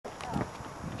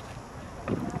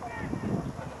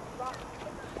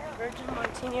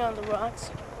Martini on the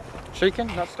rocks. Shaken,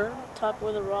 not stirred? Top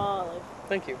with a raw olive.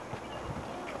 Thank you.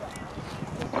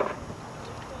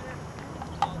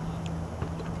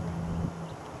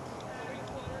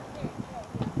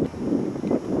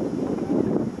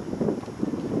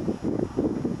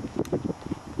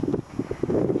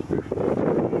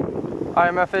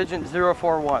 IMF Agent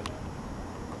 041.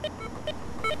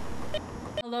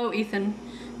 Hello, Ethan.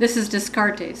 This is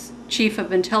Descartes, Chief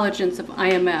of Intelligence of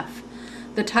IMF.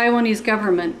 The Taiwanese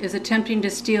government is attempting to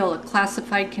steal a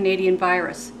classified Canadian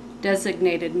virus,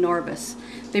 designated Norvis.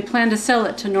 They plan to sell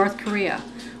it to North Korea.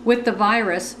 With the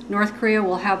virus, North Korea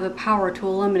will have the power to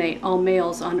eliminate all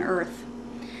males on Earth.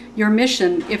 Your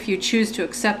mission, if you choose to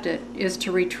accept it, is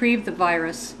to retrieve the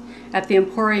virus at the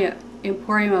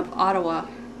Emporium of Ottawa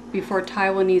before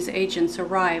Taiwanese agents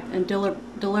arrive and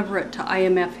deliver it to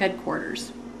IMF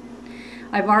headquarters.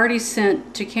 I've already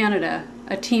sent to Canada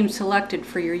a team selected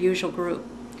for your usual group.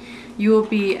 You will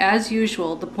be, as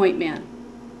usual, the point man.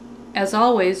 As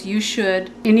always,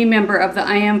 should any member of the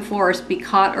IM force be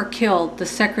caught or killed, the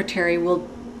Secretary will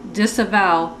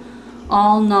disavow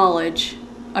all knowledge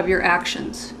of your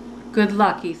actions. Good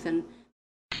luck, Ethan.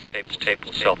 Tape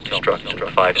will self-destruct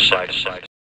in 5 seconds.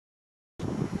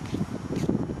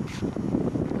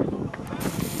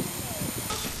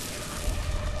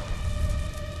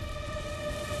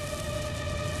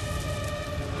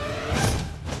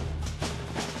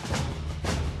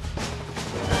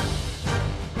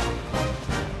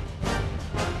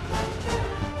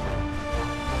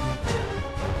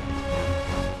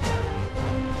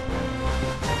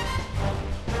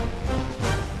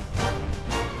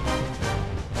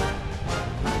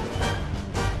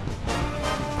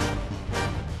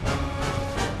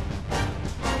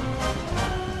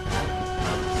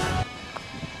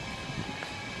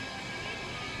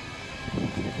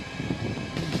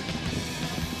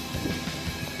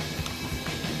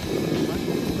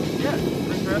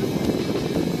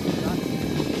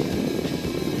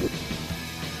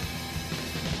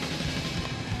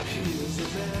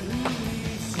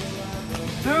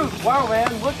 Dude, wow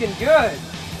man, looking good.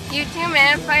 You too,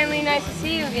 man. Finally nice to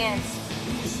see you again.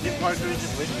 Did Parker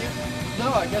just with you?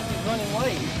 No, I guess he's running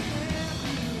late.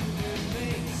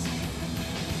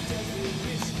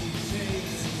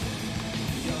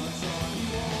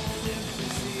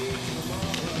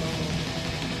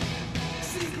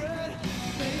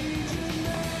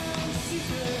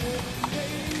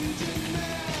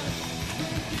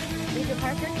 Major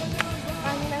Parker?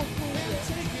 Finally nice to meet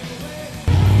you.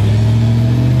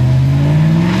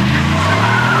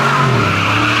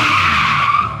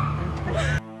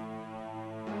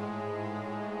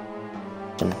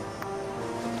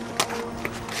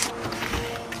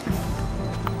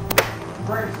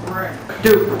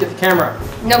 Dude, get the camera.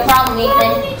 No problem,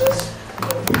 Ethan.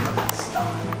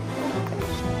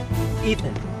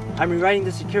 Ethan, I'm rewriting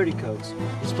the security codes.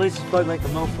 This place is bugged like a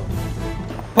mofo.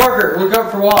 Parker, look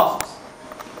out for wasps.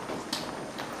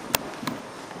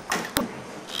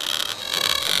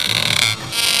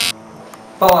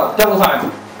 Follow, double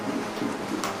time.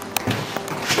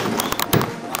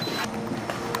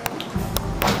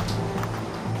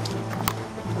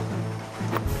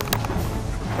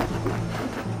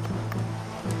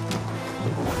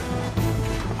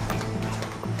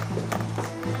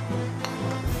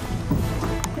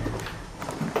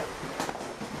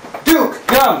 Duke,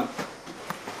 come!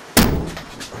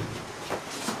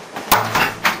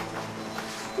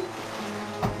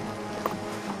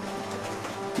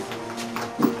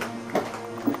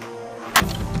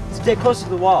 Stay close to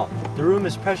the wall. The room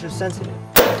is pressure sensitive.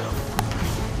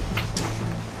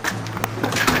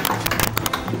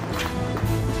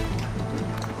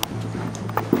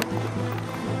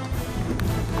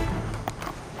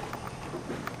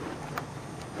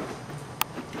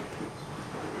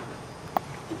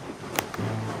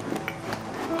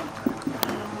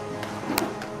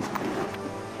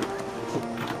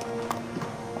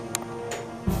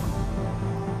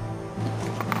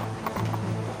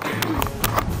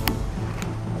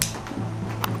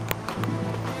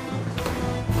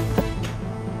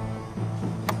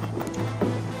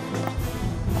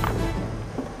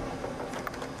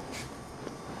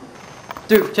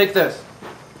 Duke, take this.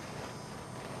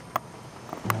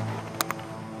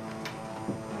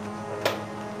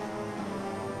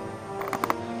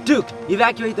 Duke,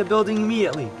 evacuate the building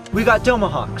immediately. We got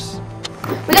tomahawks.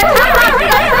 We got tomahawks!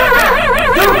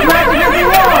 Duke, evacuate the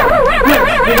wall! Quick,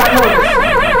 we got Norvis.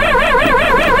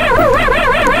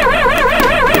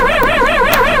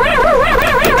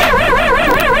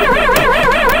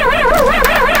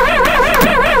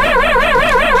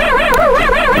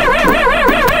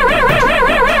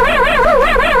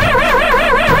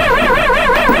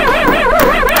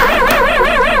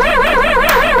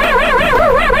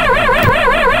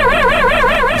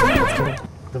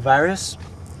 virus?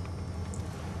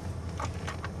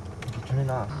 Turn it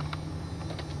off.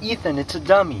 Ethan, it's a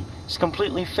dummy. It's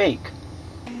completely fake.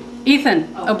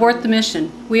 Ethan, abort the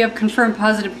mission. We have confirmed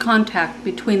positive contact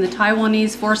between the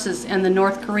Taiwanese forces and the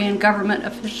North Korean government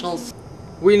officials.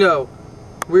 We know.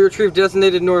 We retrieved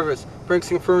designated Norvis. Brinks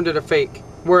confirmed it a fake.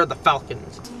 Where are the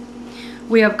Falcons?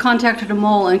 We have contacted a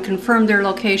mole and confirmed their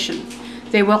location.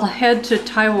 They will head to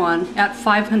Taiwan at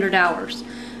 500 hours.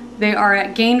 They are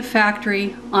at Gain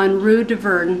Factory on Rue de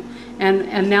Verne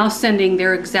and now sending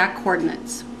their exact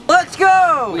coordinates. Let's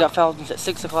go! We got Falcons at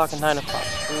 6 o'clock and 9 o'clock.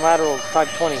 And lateral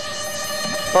 520.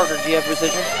 Parker, do you have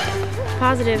precision?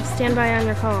 Positive. Stand by on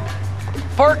your call.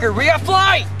 Parker, we got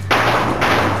flight!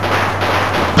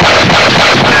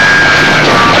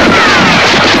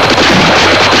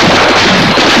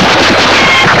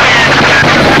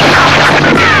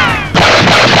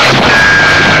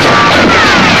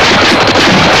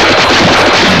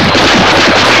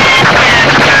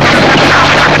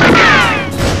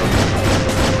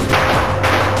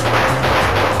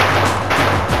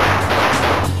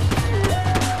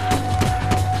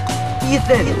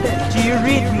 Ethan, do you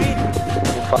read me?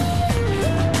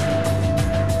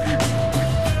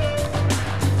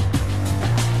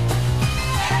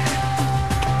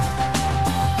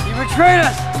 You betrayed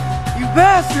us! You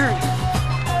bastard!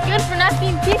 Good for not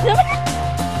being pizza.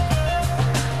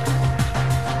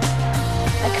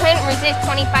 I couldn't resist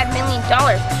 $25 million,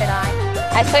 said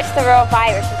I switched the real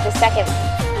virus with the second.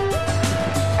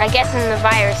 I guess in the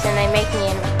virus and they make me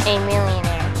a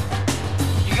millionaire.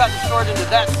 You got destroyed into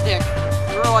that stick.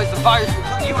 You realize the virus will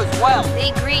hurt you as well.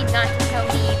 They agreed not to kill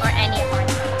me or any of my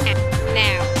children.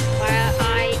 Now, while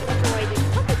I enjoy this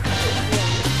puppet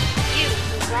you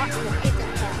who rot in the pits of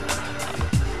hell.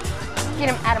 Get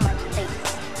him out of my face.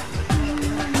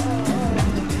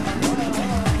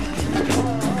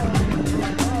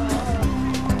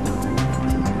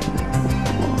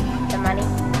 The money?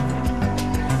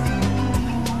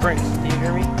 Brinks, do you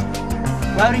hear me?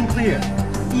 Loud and clear.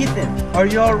 Ethan, are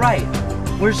you alright?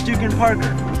 Where's Duke and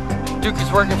Parker? Duke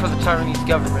is working for the Taiwanese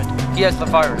government. He has the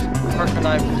virus. Parker and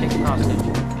I will take him hostage.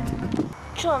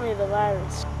 Show me the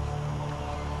virus.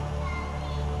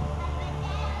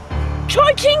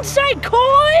 Charging side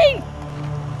coin!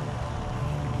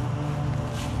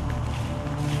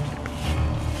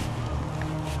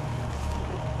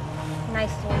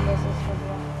 Nice doing business with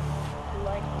you.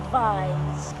 Like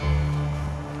vines.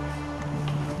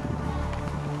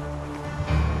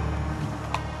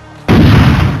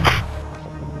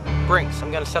 Brinks,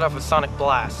 I'm gonna set off a sonic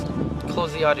blast.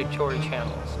 Close the auditory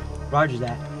channels. Roger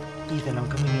that. Ethan, I'm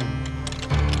coming in.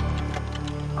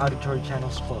 Auditory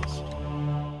channels closed.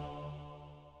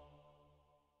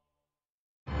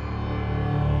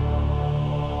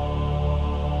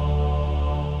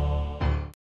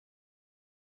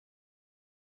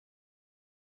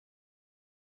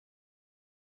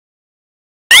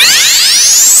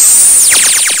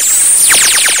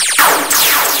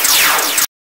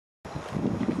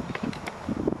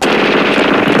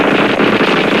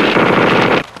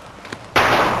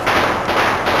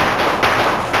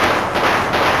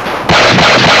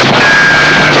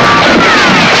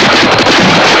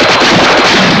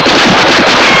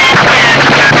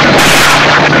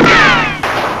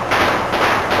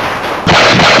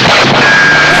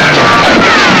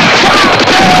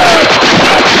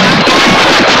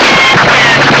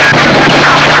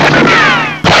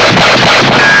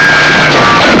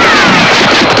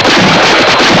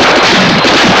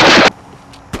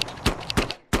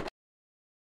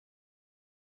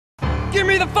 Give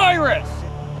me the virus!